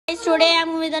today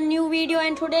I'm with a new video,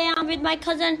 and today I'm with my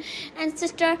cousin and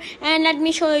sister, and let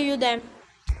me show you them.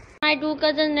 My two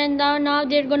cousins, and now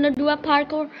they're gonna do a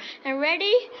parkour and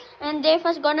ready, and they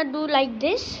first gonna do like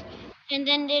this, and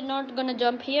then they're not gonna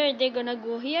jump here, they're gonna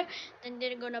go here, then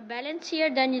they're gonna balance here,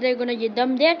 then they're gonna get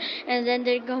them there, and then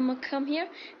they're gonna come here,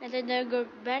 and then they're gonna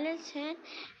balance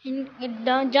and get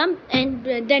down, jump, and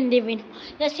then they win.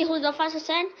 Let's see who's the fastest.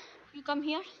 And you come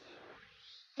here.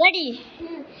 Ready,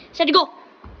 set, go.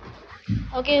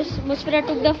 Okay, Musfira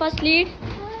took the first lead.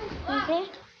 Okay.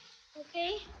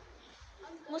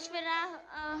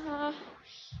 Musfira,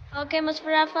 okay,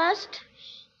 Musfira first.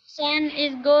 San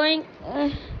is going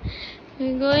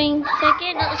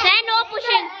second. San, no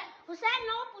pushing. Hussein,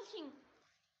 no pushing.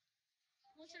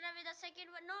 Musfira with the second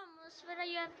one. No, Musfira,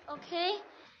 you have, okay.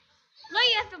 No,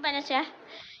 you have to balance, yeah.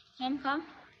 Come.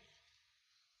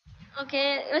 Okay,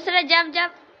 Musfira, jump.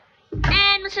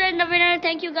 And Musfira is the winner.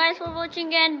 Thank you guys for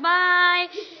watching, and bye.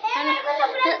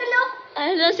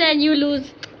 And you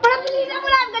lose.